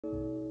Hey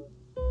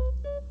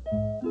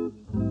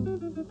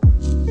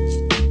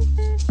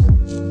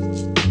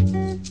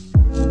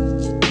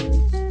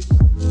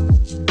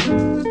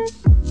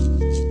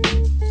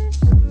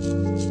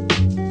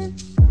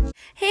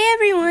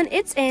everyone,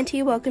 it's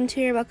Auntie. Welcome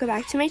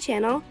back to my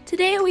channel.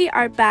 Today we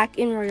are back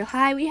in Royale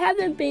High. We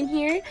haven't been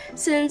here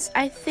since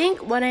I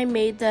think when I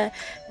made the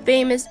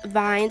famous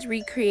vines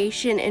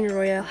recreation in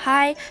Royale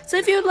High. So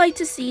if you would like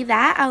to see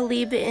that, I'll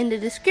leave it in the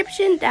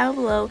description down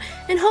below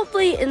and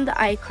hopefully in the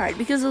iCard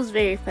because it was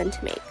very fun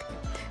to make.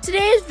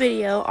 Today's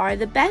video are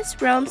the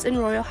best realms in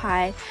Royale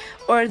High,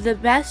 or the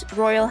best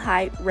Royale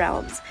High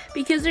realms,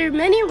 because there are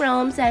many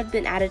realms that have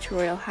been added to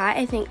Royale High.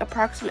 I think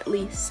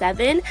approximately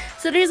 7,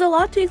 so there's a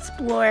lot to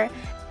explore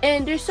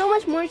and there's so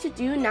much more to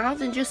do now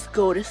than just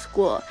go to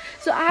school.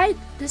 So I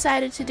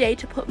decided today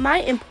to put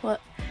my input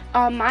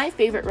on my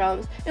favorite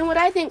realms and what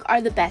I think are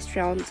the best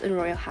realms in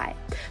Royale High.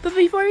 But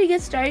before we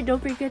get started,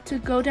 don't forget to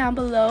go down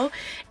below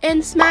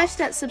and smash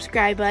that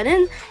subscribe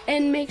button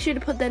and make sure to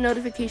put that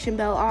notification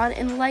bell on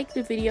and like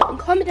the video and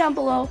comment down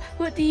below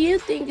what do you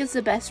think is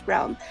the best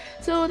realm.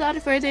 So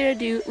without further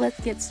ado, let's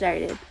get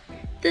started.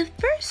 The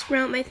first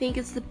realm I think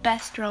is the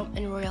best realm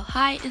in Royale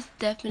High is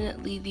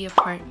definitely the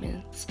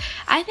apartments.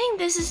 I think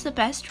this is the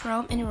best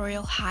realm in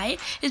Royale High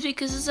is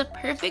because it's a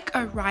perfect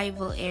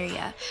arrival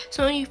area.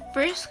 So when you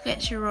first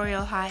get to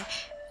Royale High,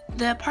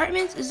 the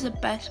apartments is the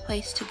best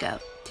place to go.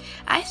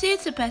 I say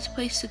it's the best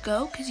place to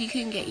go because you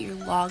can get your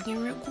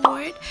login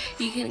reward,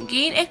 you can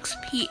gain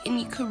XP, and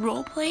you can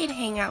roleplay and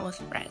hang out with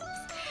friends.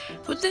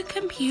 With the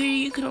computer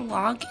you can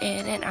log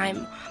in, and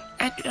I'm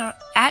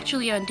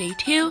actually on day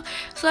 2,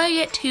 so I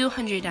get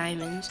 200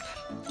 diamonds.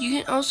 You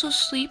can also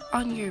sleep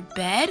on your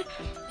bed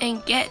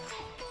and get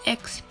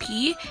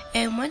XP,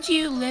 and once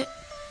you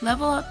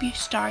level up your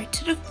star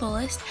to the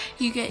fullest,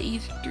 you get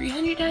either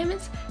 300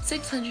 diamonds,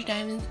 600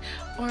 diamonds,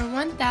 or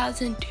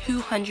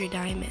 1,200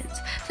 diamonds.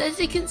 So as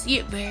you can see,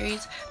 it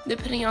varies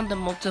depending on the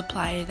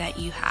multiplier that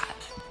you have.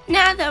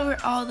 Now that we're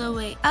all the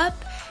way up,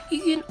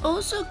 you can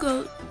also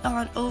go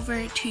on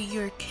over to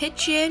your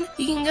kitchen.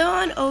 You can go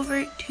on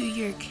over to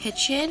your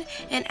kitchen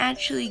and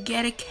actually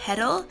get a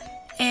kettle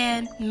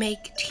and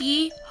make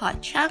tea,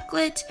 hot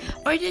chocolate,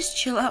 or just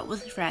chill out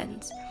with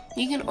friends.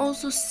 You can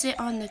also sit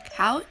on the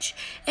couch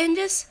and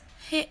just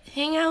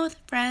hang out with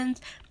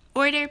friends,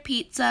 order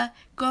pizza,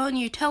 go on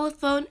your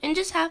telephone, and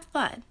just have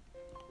fun.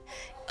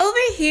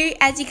 Over here,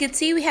 as you can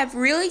see, we have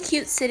really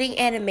cute sitting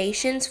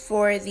animations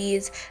for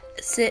these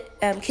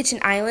kitchen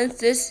islands.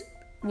 This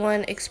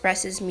one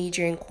expresses me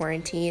during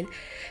quarantine.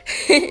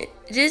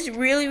 Just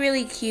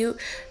really cute.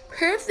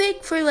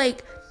 Perfect for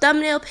like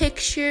thumbnail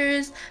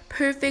pictures,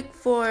 perfect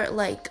for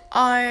like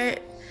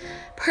art,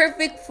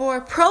 perfect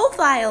for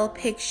profile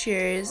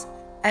pictures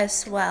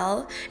as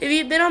well. If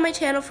you've been on my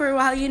channel for a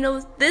while, you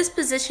know this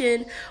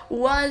position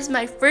was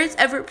my first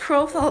ever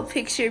profile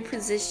picture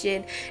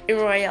position in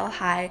Royale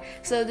High.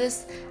 So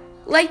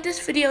like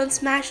this video and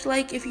smash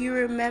like if you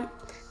remember.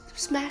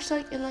 Smash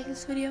like and like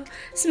this video.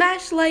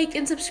 Smash like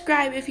and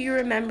subscribe if you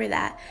remember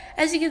that.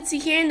 As you can see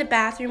here in the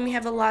bathroom, we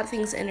have a lot of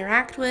things to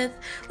interact with,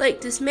 like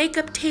this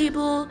makeup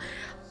table,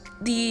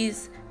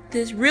 this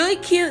really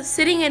cute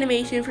sitting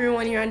animation for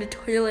when you're on the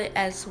toilet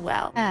as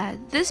well.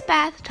 This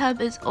bathtub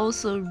is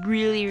also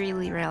really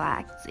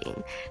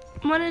relaxing.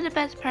 One of the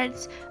best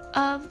parts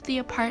of the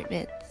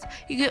apartments.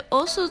 You could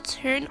also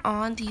turn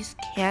on these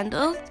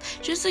candles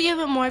just to give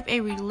it more of a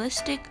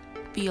realistic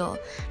feel.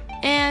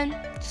 And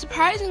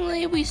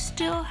surprisingly, we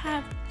still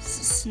have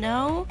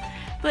snow,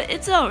 but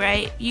it's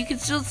alright. You can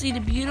still see the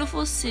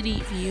beautiful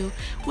city view,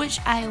 which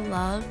I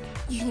love.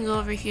 You can go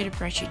over here to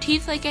brush your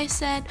teeth, like I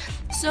said.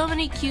 So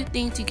many cute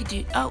things you could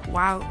do. Oh,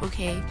 wow,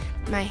 okay.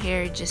 My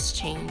hair just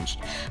changed.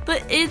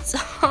 But it's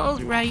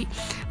alright.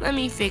 Let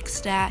me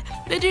fix that.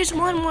 But there's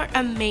one more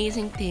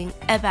amazing thing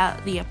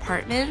about the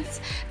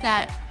apartments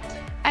that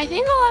I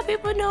think a lot of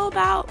people know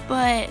about,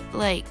 but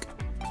like,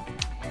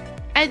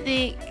 I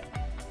think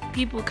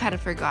people kind of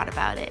forgot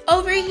about it.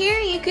 Over here,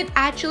 you could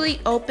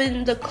actually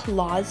open the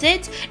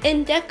closet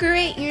and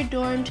decorate your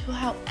dorm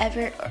to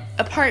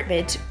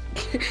apartment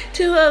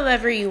to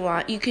however you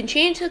want. You can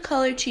change the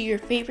color to your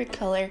favorite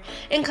color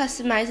and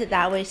customize it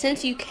that way.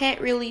 Since you can't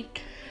really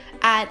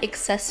add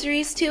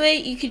accessories to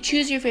it, you could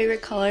choose your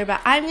favorite color, but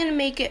I'm gonna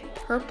make it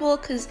purple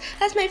because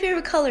that's my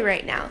favorite color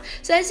right now.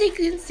 So as you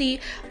can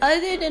see,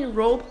 other than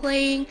role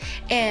playing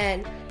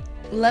and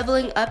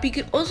leveling up, you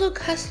can also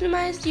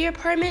customize your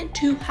apartment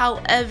to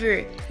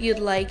however you'd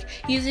like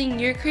using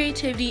your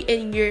creativity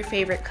and your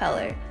favorite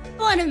color.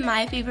 One of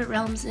my favorite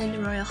realms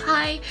in Royale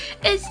High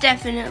is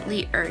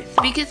definitely Earth,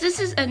 because this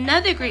is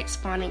another great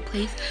spawning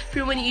place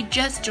for when you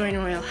just join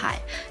Royale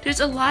High. There's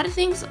a lot of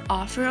things to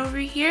offer over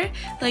here,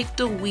 like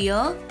the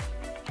wheel.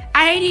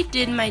 I already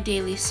did my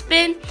daily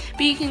spin,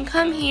 but you can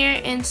come here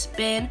and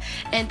spin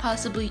and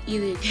possibly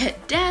either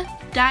get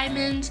death,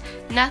 diamonds,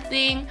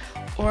 nothing,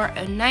 or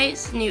a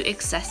nice new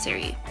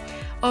accessory.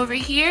 Over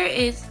here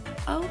is,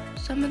 oh,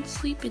 someone's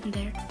sleeping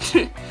there.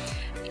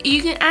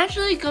 You can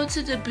actually go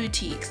to the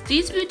boutiques.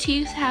 These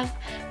boutiques have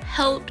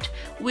helped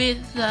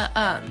with the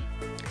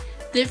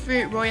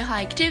different Royal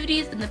High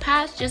activities in the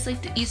past, just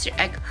like the Easter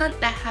egg hunt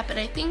that happened,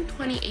 I think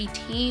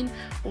 2018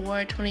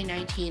 or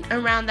 2019,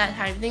 around that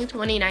time, I think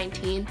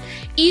 2019,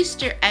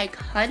 Easter egg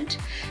hunt,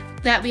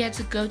 that we had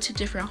to go to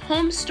different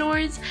home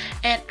stores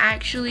and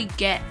actually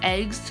get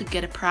eggs to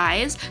get a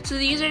prize. So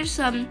these are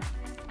some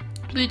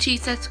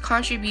boutiques that's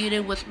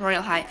contributed with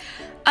Royal High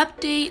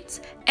updates,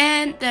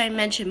 and that I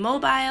mentioned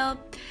mobile,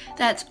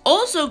 that's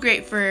also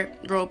great for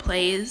role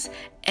plays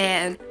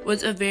and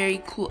was a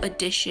very cool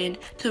addition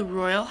to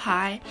Royal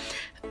High.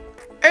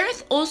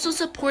 Earth also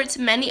supports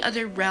many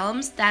other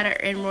realms that are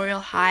in Royal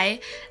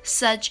High,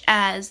 such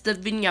as the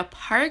Vineyard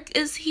Park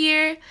is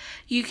here.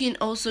 You can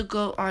also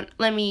go on,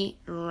 let me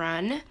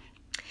run.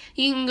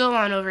 You can go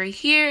on over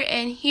here,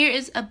 and here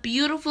is a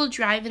beautiful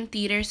drive-in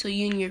theater so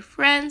you and your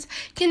friends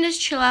can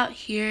just chill out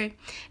here.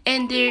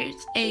 And there's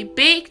a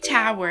big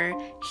tower,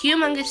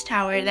 humongous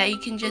tower, that you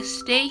can just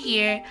stay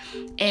here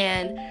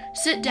and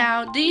sit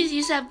down. These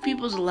used to have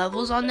people's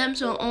levels on them,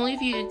 so only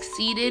if you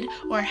exceeded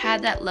or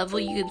had that level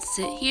you could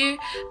sit here.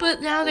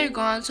 But now they're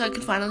gone, so I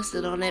can finally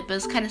sit on it, but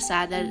it's kind of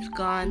sad that it's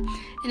gone.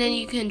 And then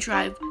you can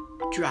drive.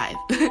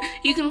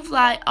 You can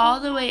fly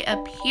all the way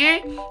up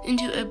here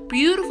into a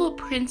beautiful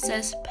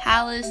princess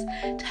palace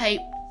type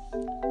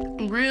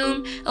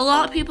room. A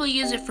lot of people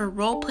use it for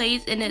role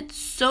plays, and it's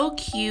so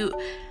cute.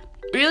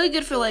 Really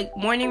good for like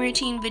morning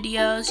routine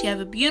videos. You have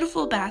a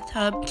beautiful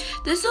bathtub.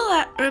 This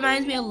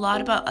reminds me a lot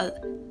about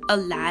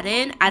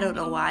Aladdin. I don't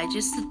know why,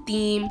 just the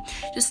theme,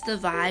 just the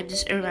vibe,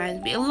 just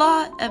reminds me a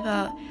lot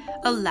about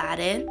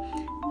Aladdin.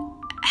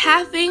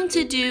 Having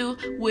to do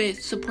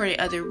with supporting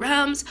other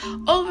realms.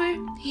 Over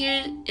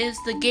here is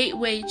the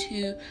gateway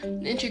to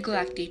the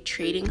intergalactic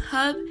trading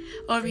hub.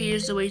 Over here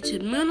is the way to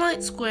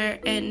Moonlight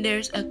Square, and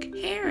there's a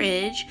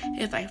carriage,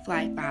 if I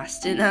fly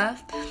fast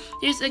enough.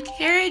 There's a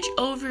carriage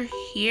over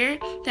here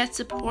that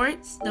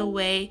supports the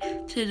way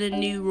to the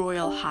new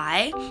Royal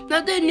High.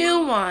 Not the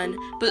new one,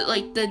 but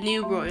like the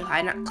new Royal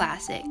High, not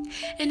classic.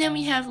 And then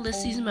we have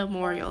Lissy's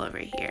Memorial over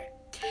here.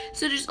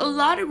 So there's a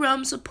lot of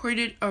realms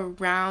supported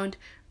around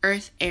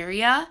Earth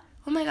area.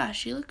 Oh my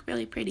gosh, you look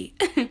really pretty.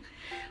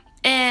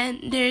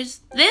 And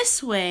there's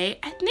this way.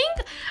 I think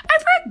I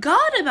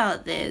forgot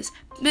about this,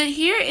 but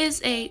here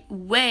is a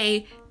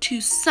way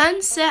to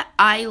Sunset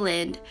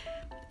Island,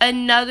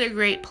 another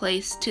great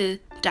place to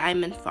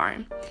diamond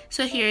farm.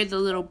 So here are the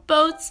little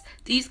boats.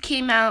 This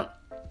came out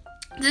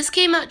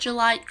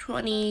July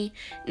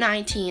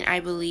 2019, I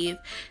believe.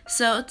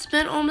 So it's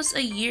been almost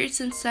a year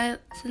since the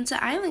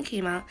island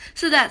came out.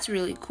 So that's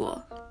really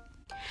cool.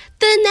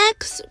 The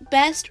next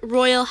best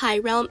Royal High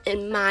realm,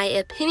 in my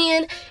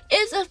opinion,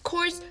 is of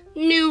course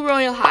New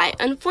Royal High.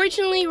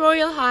 Unfortunately,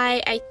 Royal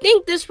High, I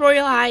think this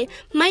Royal High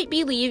might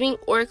be leaving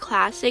or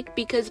classic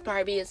because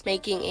Barbie is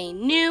making a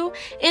new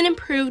and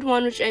improved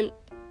one, which I'm,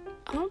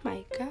 oh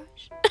my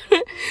gosh,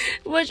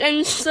 which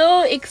I'm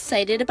so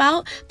excited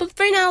about. But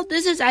for now,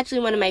 this is actually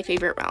one of my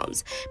favorite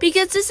realms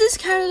because this is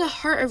kind of the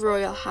heart of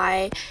Royal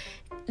High.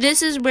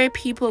 This is where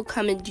people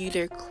come and do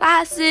their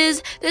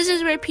classes. This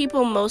is where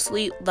people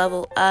mostly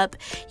level up.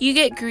 You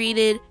get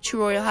greeted to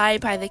Royal High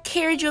by the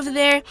carriage over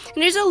there, and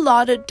there's a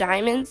lot of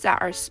diamonds that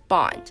are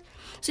spawned.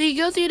 So you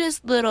go through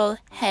this little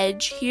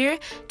hedge here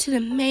to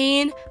the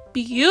main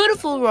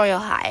beautiful Royal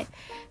High.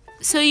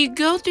 So you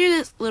go through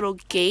this little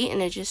gate,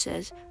 and it just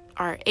says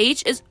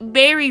RH. It's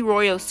very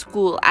royal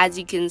school, as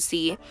you can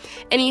see.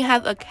 And you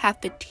have a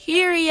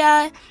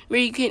cafeteria where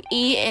you can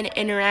eat and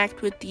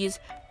interact with these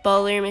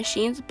Butler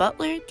machines,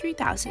 Butler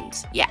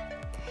 3000s, yeah.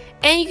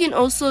 And you can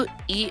also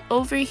eat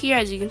over here.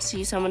 As you can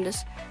see, someone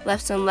just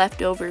left some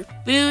leftover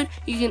food.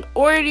 You can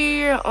order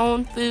your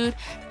own food,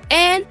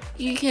 and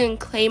you can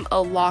claim a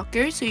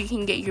locker so you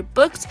can get your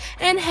books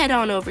and head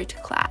on over to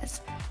class.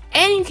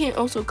 And you can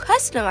also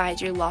customize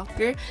your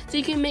locker so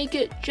you can make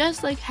it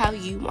just like how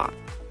you want.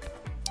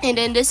 And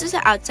then this is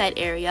the outside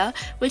area,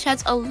 which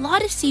has a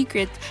lot of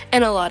secrets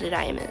and a lot of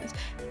diamonds.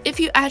 If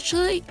you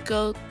actually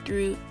go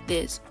through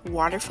this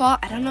waterfall,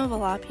 I don't know if a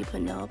lot of people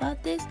know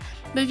about this,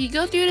 but if you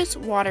go through this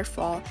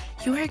waterfall,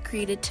 you are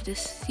greeted to the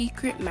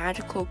secret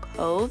magical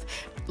cove,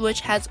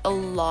 which has a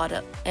lot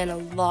of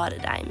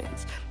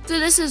diamonds. So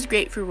this is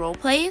great for role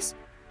plays.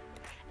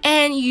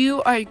 And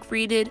you are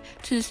greeted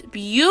to this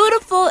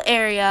beautiful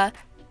area.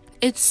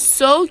 It's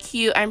so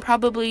cute. I'm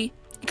probably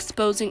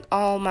exposing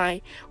all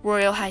my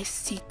Royal High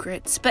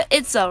secrets, but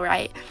it's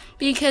alright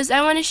because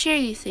I want to share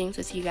these things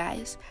with you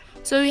guys.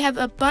 So we have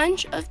a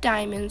bunch of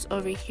diamonds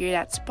over here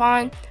that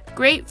spawn.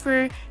 Great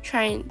for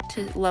trying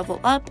to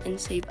level up and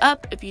save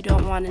up if you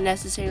don't want to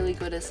necessarily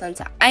go to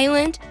Sunset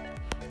Island.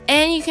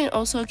 And you can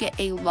also get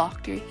a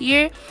locker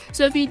here.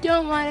 So if you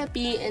don't want to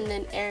be in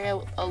an area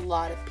with a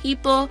lot of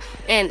people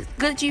and it's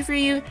glitchy for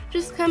you,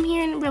 just come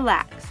here and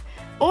relax.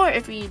 Or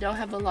if you don't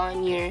have a lot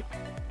in your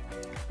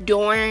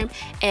dorm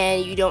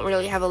and you don't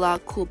really have a lot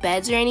of cool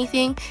beds or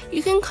anything,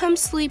 you can come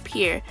sleep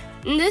here.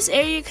 And this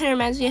area kind of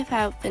reminds me of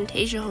how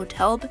Fantasia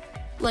Hotel,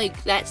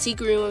 like that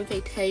secret room in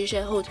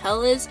Fantasia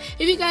Hotel is.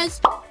 If you guys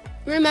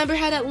remember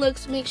how that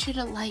looks, make sure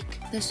to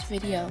like this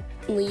video.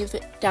 leave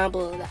it down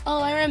below that.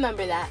 Oh, I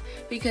remember that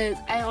because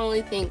I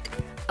only think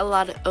a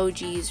lot of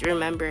OGs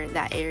remember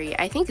that area.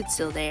 I think it's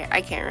still there.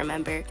 I can't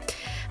remember.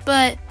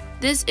 But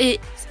this is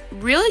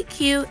really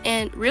cute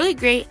and really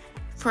great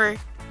for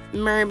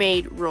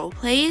mermaid role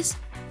plays.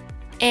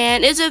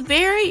 And it's a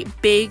very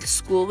big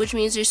school, which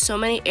means there's so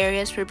many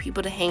areas for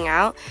people to hang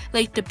out.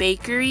 Like the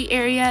bakery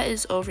area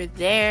is over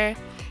there.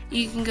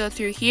 You can go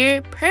through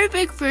here.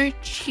 Perfect for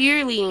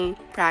cheerleading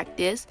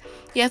practice.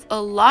 You have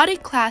a lot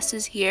of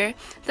classes here.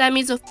 That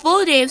means a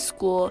full day of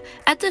school.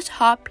 At the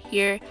top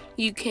here,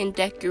 you can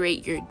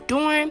decorate your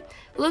dorm.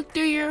 Look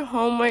through your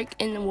homework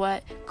and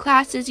what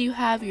classes you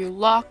have, your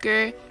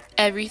locker,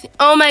 everything.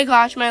 Oh my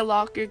gosh, my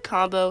locker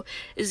combo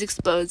is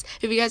exposed.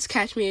 If you guys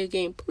catch me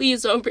again,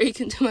 please don't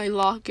break into my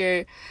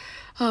locker.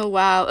 Oh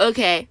wow,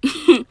 okay.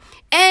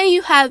 And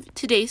you have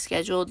today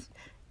scheduled.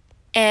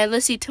 And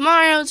let's see,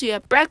 tomorrow, so you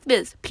have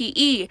breakfast,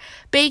 PE,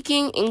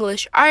 baking,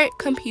 English, art,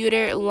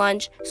 computer,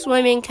 lunch,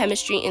 swimming,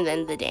 chemistry, and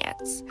then the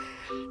dance.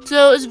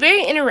 So it's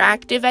very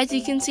interactive. As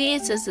you can see,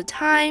 it says the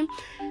time,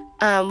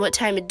 what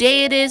time of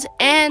day it is,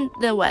 and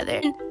the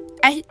weather.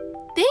 I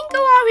think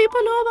a lot of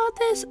people know about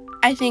this.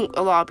 I think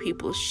a lot of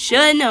people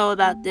should know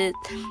about this.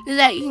 Is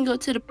that you can go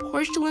to the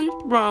porcelain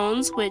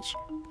thrones, which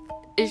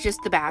is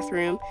just the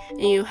bathroom,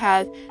 and you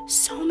have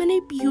so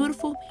many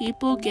beautiful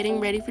people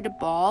getting ready for the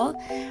ball.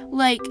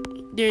 Like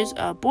there's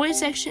a boy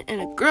section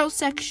and a girl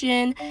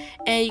section,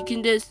 and you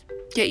can just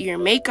get your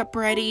makeup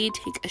ready,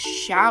 take a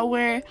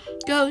shower,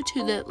 go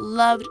to the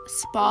loved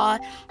spa,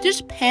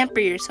 just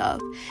pamper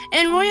yourself.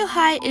 And Royal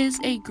High is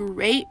a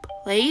great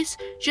place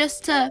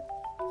just to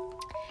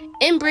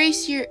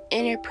embrace your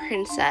inner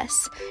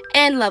princess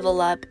and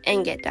level up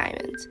and get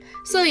diamonds.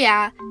 So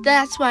yeah,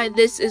 that's why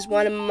this is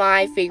one of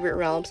my favorite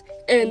realms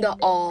in the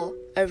all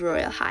of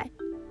Royal High.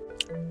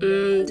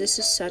 This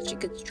is such a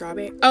good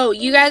strawberry. Oh,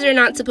 you guys are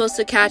not supposed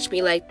to catch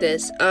me like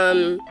this.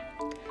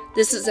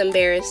 This is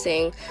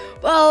embarrassing.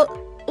 Well,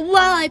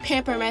 while I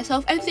pamper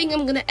myself, I think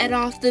I'm gonna end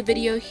off the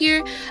video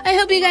here. I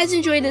hope you guys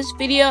enjoyed this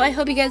video. I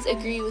hope you guys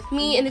agree with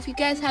me, and if you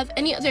guys have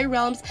any other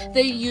realms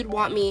that you'd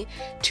want me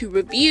to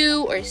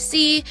review or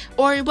see,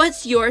 or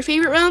what's your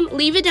favorite realm,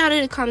 leave it down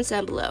in the comments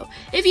down below.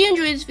 If you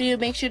enjoyed this video,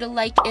 make sure to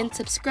like and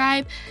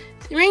subscribe.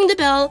 Ring the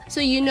bell so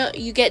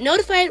you get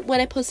notified when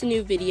I post a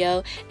new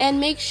video, and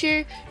make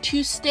sure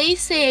to stay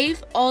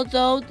safe.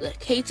 Although the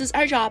cases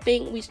are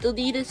dropping, we still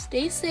need to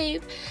stay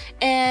safe,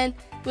 and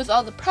with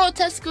all the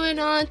protests going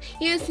on,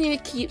 you guys need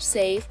to keep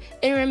safe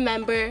and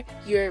remember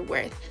your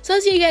worth. So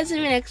I'll see you guys in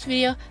my next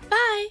video.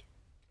 Bye!